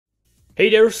Hey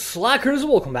there, slackers!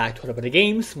 Welcome back to Another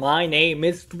Games. My name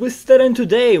is Twisted, and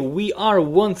today we are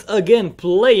once again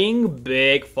playing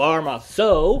Big Pharma.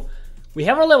 So, we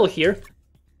have our level here,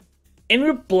 and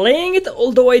we're playing it,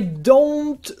 although I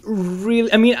don't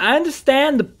really... I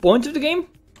understand the point of the game.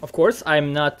 Of course,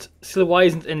 I'm not... Still, why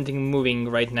isn't anything moving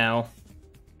right now?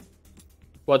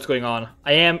 What's going on?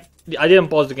 I didn't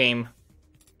pause the game.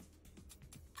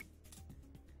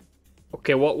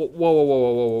 Okay, whoa, whoa, whoa, whoa,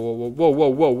 whoa, whoa, whoa,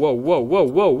 whoa, whoa, whoa,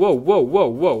 whoa, whoa, whoa, whoa, whoa,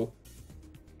 whoa.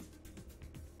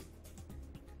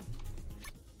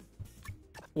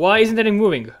 Why isn't anything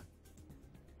moving?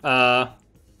 What?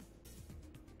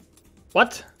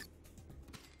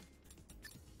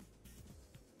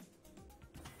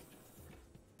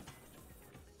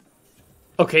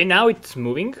 Okay, now it's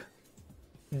moving.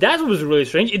 That was really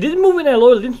strange. It didn't move when I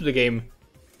loaded into the game.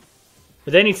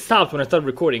 But then it stopped when I started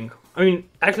recording.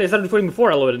 Actually I started recording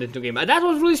before I loaded into the game. That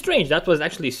was really strange. That was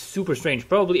actually super strange.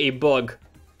 Probably a bug.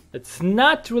 That's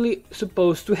not really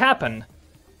supposed to happen.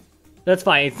 That's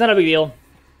fine. It's not a big deal.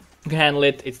 You can handle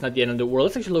it. It's not the end of the world.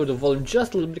 Let's actually lower the volume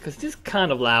just a little bit because it is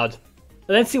kind of loud.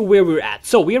 Let's see where we're at.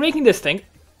 So we are making this thing.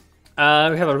 We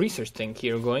have a research thing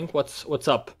here going. What's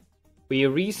up? We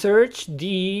research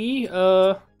the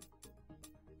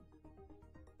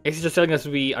It's just telling us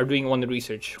we are doing one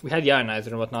research. We had the ionizer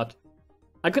and whatnot.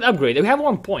 I could upgrade. We have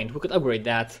 1 point. We could upgrade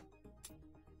that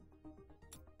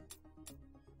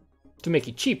to make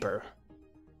it cheaper.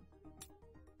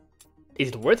 Is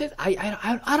it worth it? I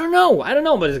don't know. I don't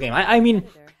know about this game. I mean.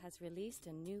 Has released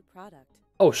a new product.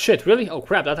 Oh shit! Really? Oh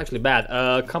crap! That's actually bad.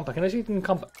 Company. Can I see it in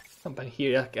company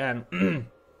here? I can.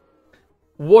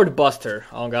 Ward Buster.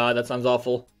 Oh god, that sounds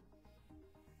awful.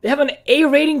 They have an A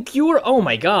rating cure. Oh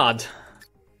my god.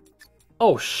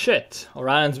 Oh shit,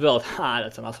 Orion's Belt. Ha,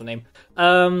 that's an awesome name.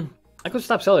 I could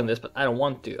stop selling this, but I don't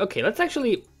want to. Okay, let's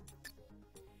actually...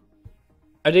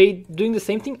 Are they doing the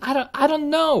same thing? I don't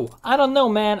know. I don't know,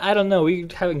 man. I don't know. We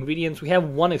have ingredients. We have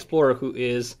one explorer who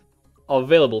is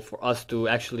available for us to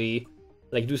actually,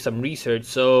 like, do some research.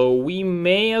 So we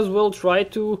may as well try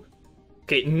to...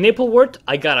 Okay, Nipplewort.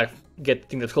 I gotta get the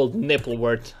thing that's called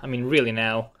Nipplewort. I mean, really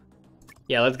now.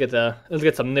 Yeah, let's get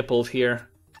some nipples here.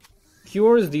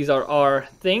 Cures, these are our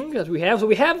thing that we have. So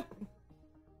we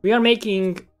are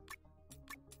making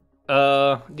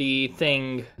the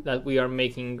thing that we are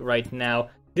making right now.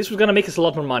 This was gonna make us a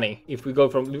lot more money if we go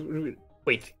from...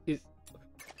 Wait, is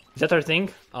that our thing?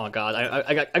 Oh god,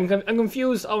 I'm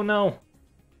confused. Oh no.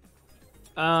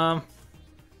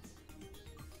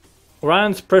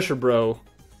 Orion's Pressure Bro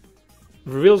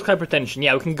reveals hypertension.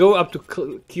 Yeah, we can go up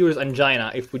to cures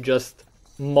angina if we just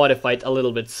modify it a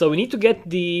little bit. So we need to get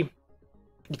the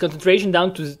concentration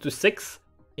down to 6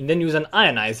 and then use an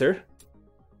ionizer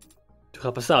to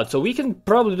help us out. So we can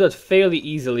probably do that fairly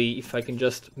easily if I can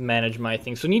just manage my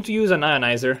thing. So we need to use an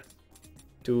ionizer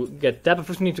to get that, but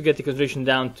first we need to get the concentration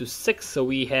down to 6. So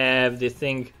we have the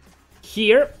thing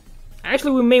here.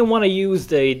 Actually, we may want to use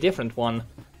the different one.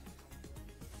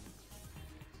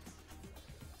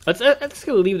 Let's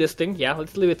leave this thing. Yeah,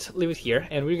 let's leave it here,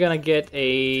 and we're gonna get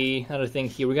another thing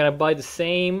here. We're gonna buy the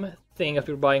same thing that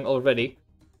we're buying already.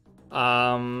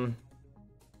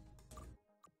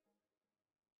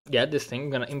 Yeah, this thing.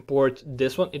 We're gonna import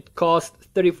this one. It costs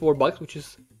 34 bucks, which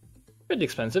is pretty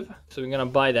expensive. So we're gonna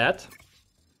buy that.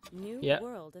 New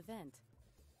world event.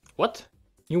 What?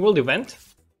 New world event?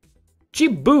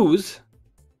 Cheap booze?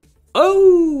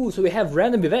 Oh, so we have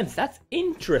random events. That's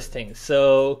interesting.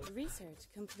 So Research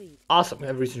complete. Awesome. We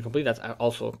have research complete. That's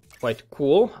also quite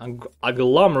cool.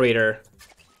 Agglomerator.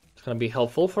 It's gonna be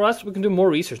helpful for us. We can do more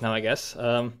research now, I guess.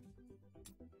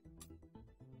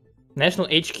 National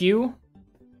HQ.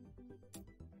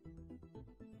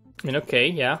 I mean, okay,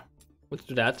 yeah. Let's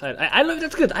do that. I don't know if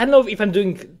that's good. I don't know if I'm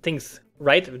doing things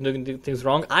right, if I'm doing things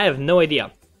wrong. I have no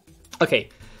idea. Okay,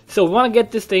 so we want to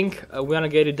get this thing. We want to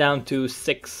get it down to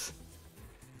 6.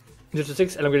 Just to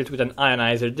 6, and I'm going to do it with an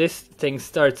ionizer. This thing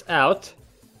starts out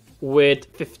with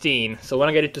 15. So we want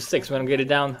to get it to 6. We want to get it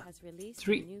down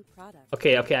 3.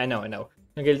 Okay, I know. I'm going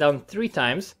to get it down 3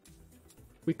 times.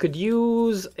 We could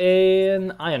use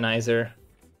an ionizer.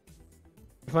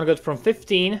 If we want to go from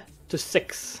 15 to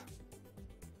 6.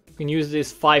 We can use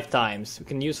this 5 times. We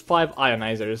can use 5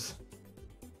 ionizers.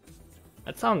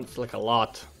 That sounds like a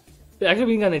lot. Actually,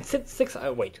 we're gonna sit 6.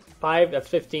 Wait, 5. That's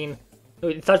 15. No,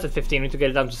 it starts at 15. We need to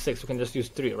get it down to 6. We can just use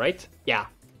 3, right? Yeah.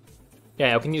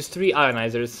 Yeah, we can use 3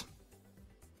 ionizers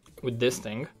with this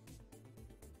thing.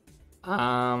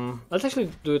 Let's actually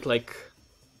do it like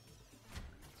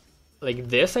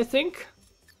this, I think.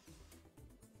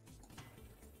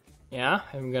 Yeah,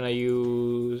 I'm gonna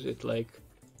use it like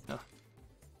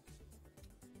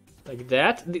like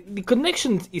that. The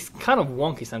connection is kind of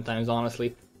wonky sometimes,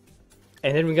 honestly.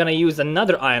 And then we're gonna use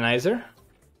another ionizer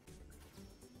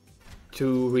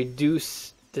to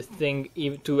reduce the thing,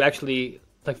 to actually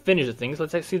like finish the things.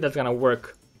 Let's see if that's gonna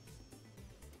work.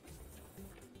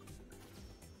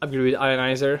 Upgrade with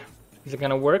ionizer. Is it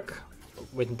gonna work?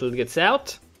 Wait until it gets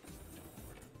out.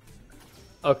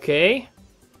 Okay.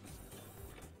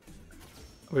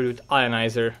 Upgrade with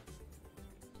ionizer.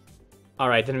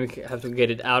 Alright, then we have to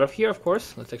get it out of here, of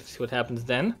course. Let's actually see what happens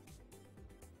then.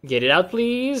 Get it out,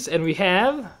 please. And we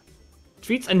have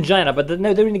treats angina, but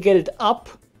now they need to get it up.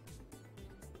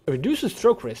 Reduces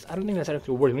stroke risk. I don't think that's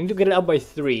actually working. We need to get it up by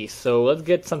 3. So let's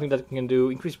get something that can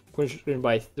do increase concentration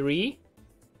by 3.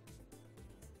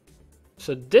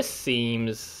 So this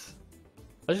seems.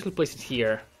 Let's just place it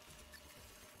here.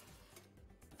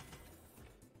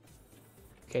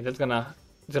 Okay, it's gonna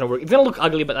work. It's gonna look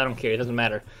ugly, but I don't care. It doesn't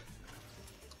matter.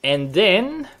 And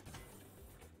then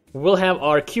we'll have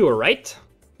our cure, right?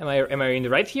 Am I in the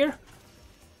right here?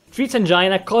 Treats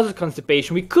angina, causes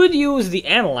constipation. We could use the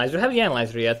analyzer. Have the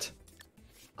analyzer yet?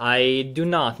 I do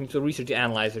not. Need to research the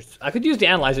analyzers. I could use the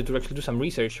analyzer to actually do some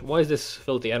research. Why is this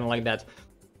filthy? I don't like that.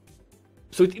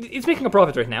 So it's making a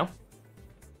profit right now.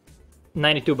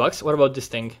 92 bucks. What about this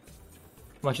thing?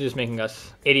 How much is this making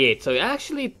us? 88. So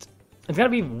actually, it's gonna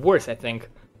be worse, I think.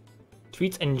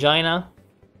 Treats angina,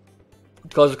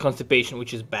 causes constipation,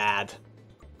 which is bad.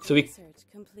 So we.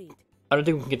 Complete. I don't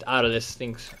think we can get out of this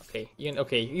things.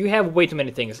 Okay, you have way too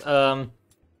many things. And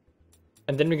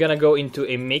then we're gonna go into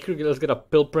a maker. Let's get a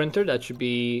pill printer. That should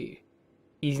be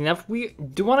easy enough. We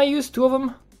do want to use 2 of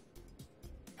them.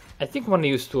 I think we want to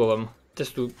use 2 of them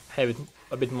just to have it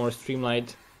a bit more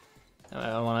streamlined.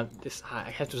 I want this. I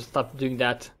have to stop doing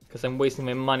that because I'm wasting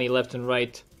my money left and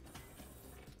right.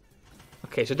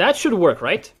 Okay, so that should work,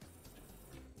 right?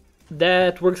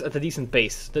 That works at a decent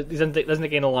pace. That doesn't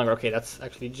take any longer. Okay, that's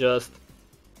actually just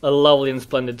a lovely and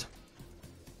splendid.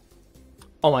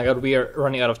 Oh my god, we are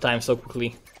running out of time so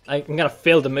quickly. I'm gonna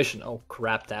fail the mission. Oh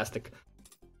crap-tastic.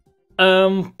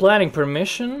 Planning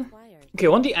permission. Okay, I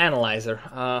want the analyzer.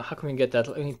 How can we get that?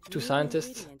 We need 2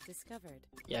 scientists.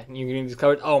 Yeah, new ingredient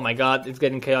discovered. Oh my god, it's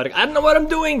getting chaotic. I don't know what I'm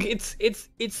doing. It's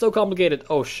so complicated.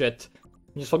 Oh shit.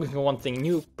 I'm just focusing on one thing.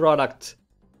 New product.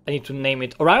 I need to name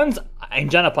it. Orion's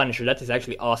Angina Punisher. That is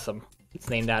actually awesome. Let's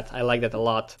name that. I like that a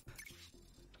lot.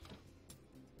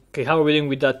 Okay, how are we doing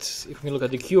with that? If we look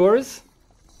at the cures.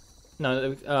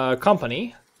 No,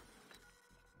 company.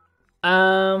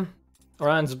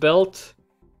 Orion's belt.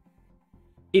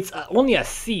 It's only a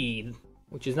seed,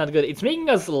 which is not good. It's making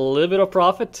us a little bit of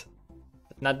profit,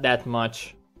 but not that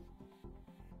much.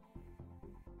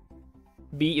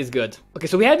 B is good. Okay,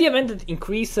 so we have the event that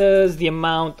increases the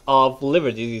amount of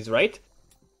liver disease, right?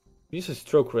 Reduces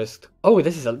stroke risk. Oh,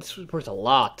 this is worth a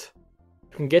lot.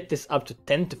 We can get this up to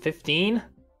 10 to 15.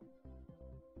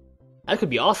 That could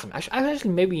be awesome. I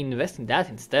actually maybe invest in that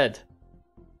instead.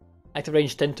 Active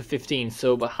range 10 to 15.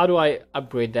 So, but how do I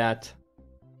upgrade that?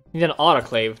 I need an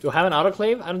autoclave. Do I have an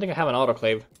autoclave? I don't think I have an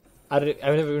autoclave. I've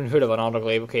never even heard of an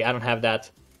autoclave. Okay, I don't have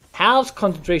that. Halves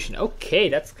concentration. Okay,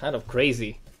 that's kind of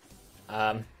crazy.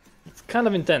 It's kind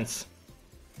of intense.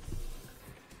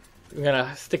 We're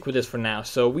gonna stick with this for now.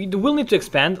 So we will need to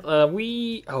expand.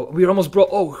 We're almost broke.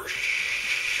 Oh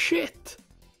shit!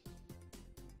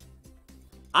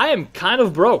 I am kind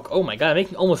of broke. Oh my god, I'm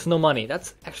making almost no money.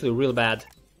 That's actually real bad.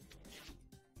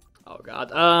 Oh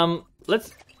god.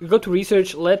 Let's go to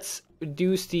research. Let's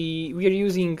reduce the. We are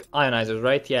using ionizers,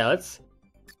 right? Yeah. Let's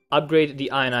upgrade the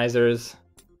ionizers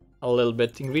a little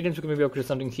bit. Ingredients. We can maybe upgrade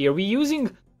something here. We're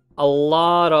using a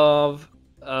lot of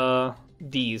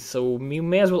these, so we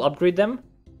may as well upgrade them.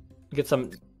 Get a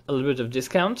little bit of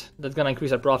discount. That's gonna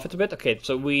increase our profit a bit. Okay,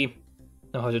 so we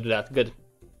know how to do that. Good.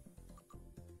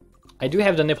 I do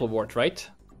have the nipple wart, right?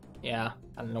 Yeah,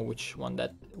 I don't know which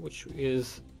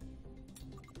is.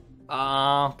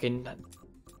 Okay,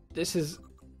 this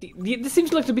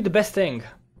seems like to be the best thing.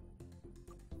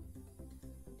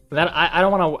 That I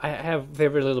don't want to. I have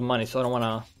very little money, so I don't want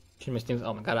to change my things.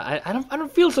 Oh my god, I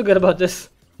don't feel so good about this.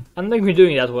 I don't think we're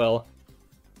doing that well.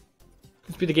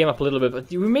 Let's speed the game up a little bit, but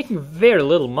we're making very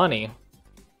little money.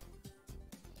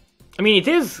 I mean, it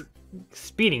is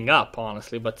speeding up,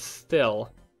 honestly, but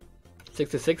still.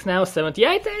 66 now, 70.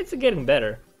 Yeah, it's getting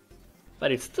better.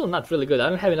 But it's still not really good. I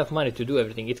don't have enough money to do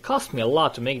everything. It cost me a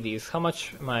lot to make these. How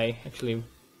much am I actually...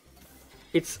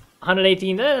 It's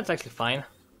 118. That's actually fine.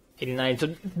 89. So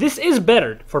this is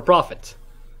better for profit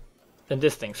than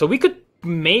this thing. So we could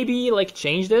maybe like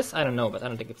change this. I don't know, but I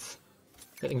don't think it's...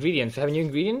 Ingredients. Do you have a new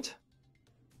ingredient?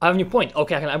 I have a new point.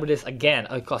 Okay, I can upgrade this again.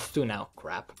 Oh, it costs 2 now.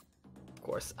 Crap. Of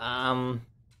course.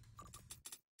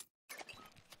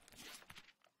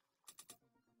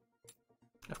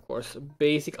 course.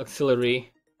 Basic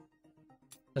auxiliary.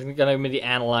 That's gonna be the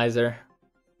analyzer.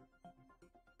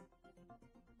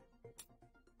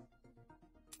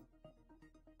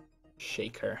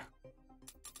 Shaker.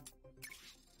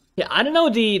 Yeah, I don't know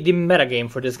the meta game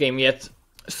for this game yet,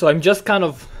 so I'm just kind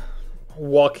of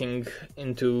walking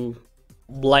into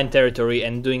blind territory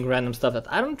and doing random stuff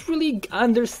that I don't really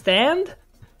understand.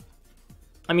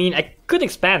 I mean, I could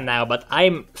expand now, but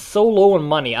I'm so low on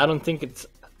money. I don't think it's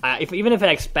even if I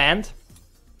expand,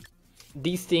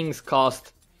 these things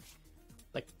cost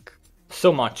like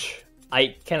so much.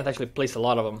 I cannot actually place a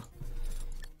lot of them.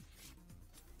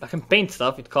 I can paint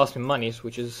stuff. It costs me money,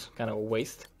 which is kind of a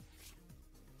waste.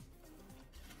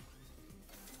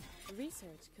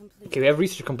 Research complete. Okay, we have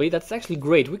research complete. That's actually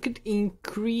great. We could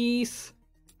increase.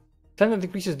 Something that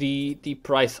increases the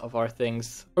price of our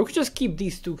things. Or we could just keep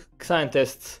these two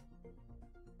scientists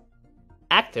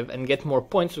active and get more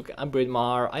points so we can upgrade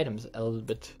our items a little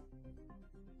bit.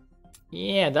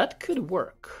 Yeah, that could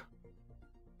work.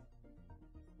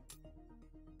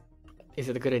 Is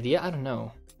it a good idea? I don't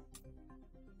know.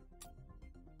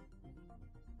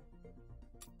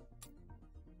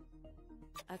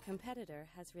 A competitor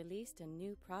has released a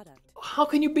new product. How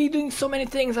can you be doing so many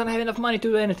things and have enough money to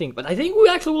do anything? But I think we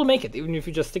actually will make it, even if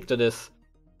you just stick to this.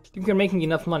 I think we're making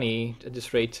enough money at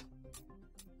this rate.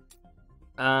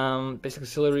 Basic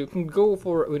auxiliary, we can go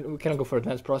for, we cannot go for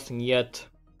advanced processing yet.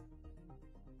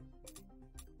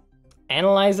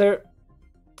 Analyzer,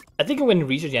 I think we can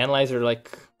research the analyzer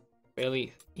like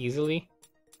fairly easily.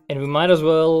 And we might as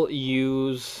well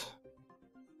use...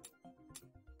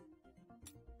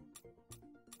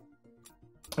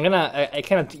 I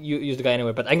cannot use the guy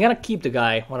anyway, but I'm gonna keep the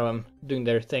guy, one of them, doing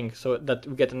their thing, so that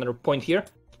we get another point here.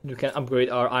 We can upgrade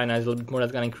our ionize a little bit more,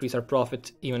 that's gonna increase our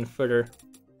profit even further.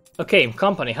 Okay,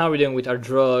 company, how are we doing with our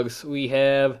drugs? We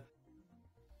have...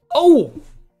 Oh!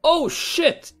 Oh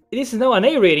shit! This is now an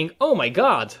A rating, oh my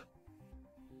god!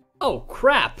 Oh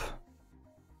crap!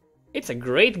 It's a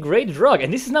great drug,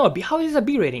 and this is now a B. How is this a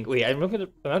B rating? Wait, I'm looking at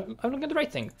the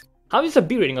right thing. How is this a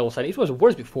B rating all of a sudden? It was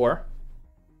worse before.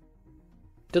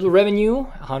 Total revenue,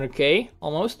 100k,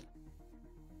 almost.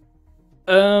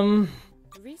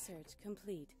 Research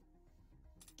complete.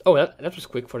 Oh, that was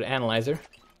quick for the analyzer.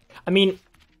 I mean...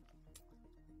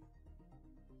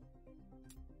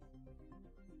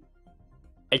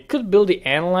 I could build the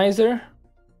analyzer.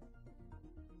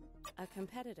 A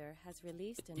competitor has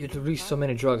released a You have to release so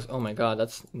many drugs. Oh my god,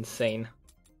 that's insane.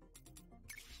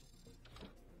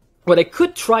 What I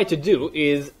could try to do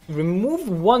is remove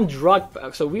one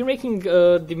drug. So we're making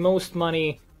the most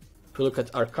money. If we look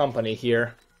at our company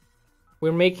here,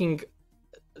 we're making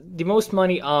the most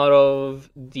money out of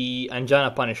the Angina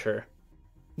Punisher.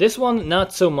 This one,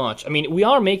 not so much. I mean, we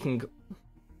are making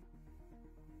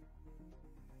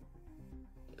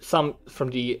some from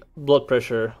the blood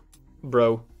pressure,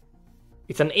 bro.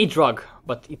 It's an A drug,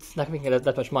 but it's not making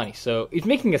that much money. So it's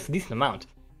making us a decent amount.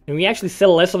 And we actually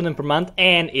sell less of them per month,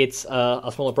 and it's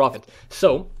a smaller profit.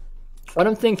 So, what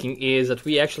I'm thinking is that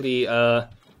we actually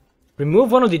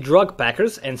remove one of the drug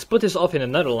packers and split this off in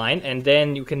another line, and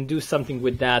then you can do something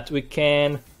with that. We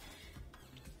can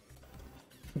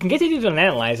get it into an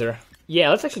analyzer.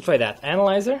 Yeah, let's actually try that.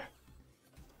 Analyzer.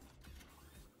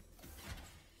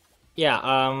 Yeah,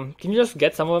 can you just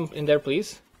get some of them in there,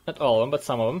 please? Not all of them, but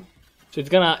some of them. So it's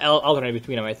gonna alternate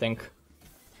between them, I think.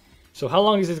 So how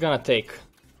long is this gonna take?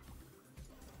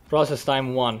 Process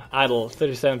time 1, idle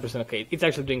 37%. Okay, it's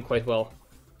actually doing quite well,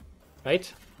 right?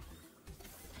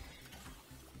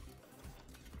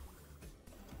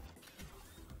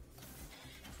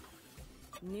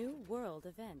 New world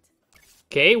event.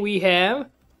 Okay, we have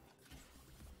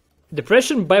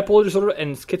depression, bipolar disorder,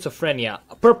 and schizophrenia.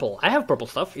 Purple. I have purple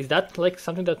stuff. Is that like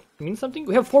something that means something?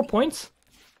 We have 4 points.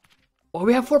 Oh,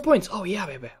 we have 4 points. Oh yeah,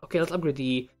 baby. Okay, let's upgrade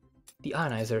the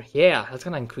ionizer. Yeah, that's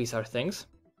gonna increase our things.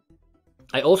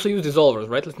 I also use dissolvers,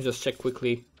 right? Let me just check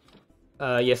quickly.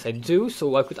 Yes, I do,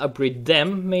 so I could upgrade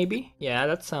them, maybe. Yeah,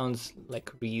 that sounds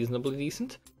like reasonably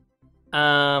decent.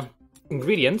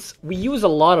 Ingredients. We use a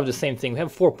lot of the same thing. We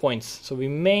have 4 points, so we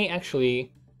may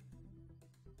actually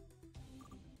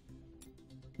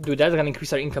do that. That's gonna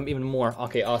increase our income even more.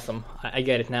 Okay, awesome. I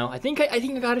get it now. I think I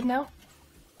got it now.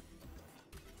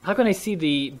 How can I see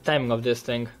the timing of this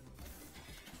thing?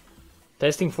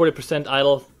 Testing 40%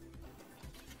 idle.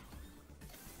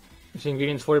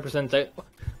 Ingredients 40%.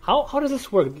 How does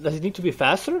this work? Does it need to be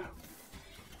faster?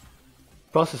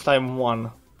 Process time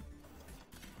 1.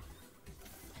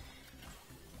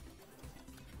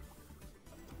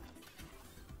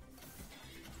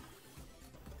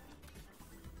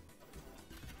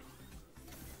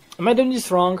 Am I doing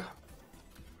this wrong?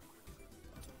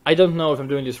 I don't know if I'm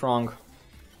doing this wrong.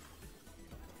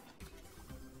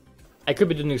 I could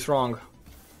be doing this wrong.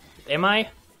 Am I?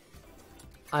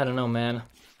 I don't know, man.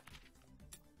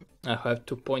 I have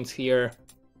 2 points here.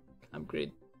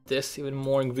 Upgrade this, even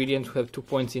more ingredients. We have 2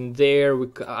 points in there.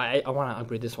 I want to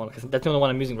upgrade this one because that's the only one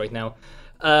I'm using right now.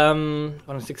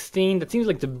 116. That seems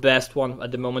like the best one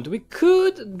at the moment. We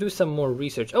could do some more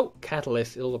research. Oh,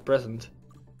 catalyst, it'll be present.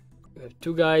 We have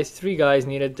 2 guys, 3 guys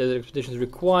needed. The expedition is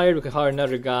required. We can hire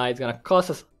another guy. It's gonna cost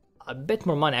us a bit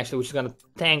more money actually, which is gonna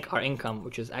tank our income,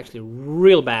 which is actually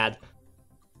real bad.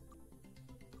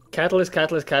 Catalyst.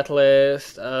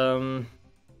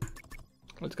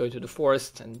 Let's go to the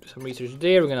forest and do some research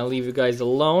there. We're gonna leave you guys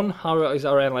alone. How is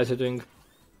our analyzer doing?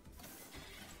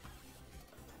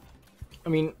 I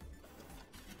mean...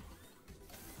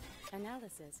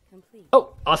 Analysis complete.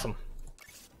 Oh, awesome.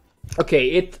 Okay,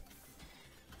 it...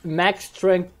 Max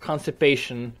strength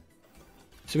constipation.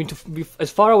 So we need to be as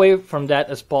far away from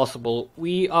that as possible.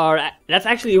 We are... That's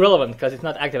actually irrelevant because it's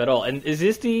not active at all. And is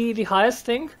this the highest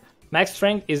thing? Max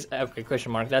strength is... Okay,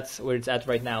 question mark. That's where it's at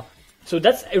right now. So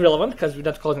that's irrelevant because we're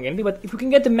not causing anything, but if we can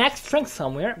get the max strength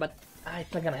somewhere, but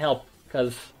it's not gonna help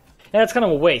because that's kind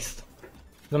of a waste.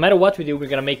 No matter what we do, we're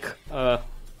gonna make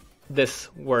this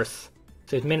worse.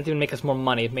 So it may not even make us more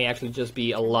money, it may actually just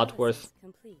be a lot worse.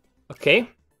 Okay.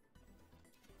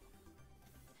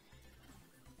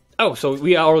 Oh, so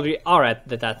we already are at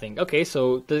that thing. Okay,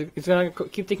 so it's gonna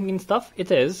keep taking in stuff? It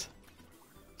is.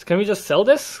 So can we just sell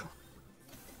this?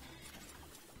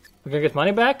 We're gonna get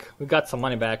money back? We got some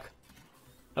money back.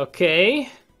 Okay.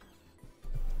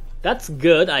 That's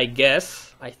good, I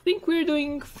guess. I think we're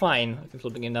doing fine. I can slow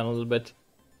the game down a little bit.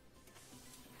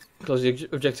 Close the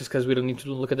objectives because we don't need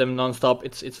to look at them non-stop.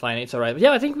 It's fine, it's alright.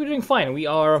 Yeah, I think we're doing fine. We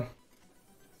are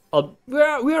a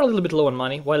little bit low on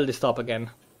money. Why did it stop again?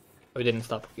 Oh, it didn't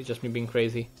stop. It's just me being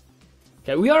crazy.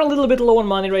 Okay, we are a little bit low on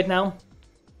money right now.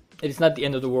 It's not the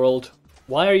end of the world.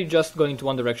 Why are you just going to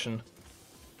one direction?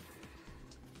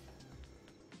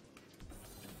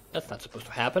 That's not supposed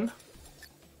to happen.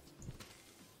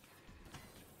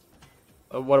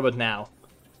 What about now?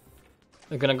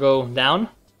 We're gonna go down?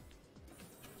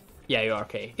 Yeah, you are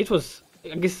okay. It was...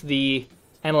 I guess the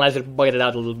analyzer bugged it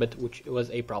out a little bit, which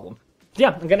was a problem.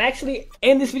 Yeah, I'm gonna actually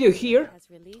end this video here.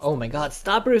 Oh my god,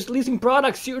 stop releasing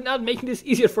products! You're not making this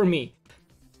easier for me.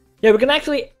 Yeah, we're gonna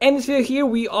actually end this video here.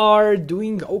 We are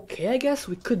doing okay, I guess.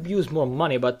 We could use more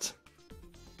money, but...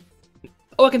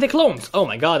 Oh, I can take loans! Oh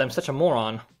my god, I'm such a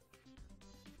moron.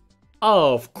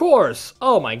 Oh, of course!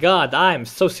 Oh my god, I'm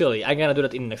so silly. I'm gonna do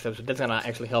that in the next episode. That's gonna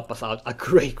actually help us out a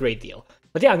great deal.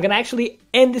 But yeah, I'm gonna actually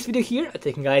end this video here.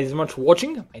 Thank you guys so much for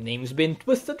watching. My name's been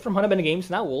Twisted from Honey Bunny Games,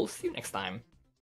 and I will see you next time.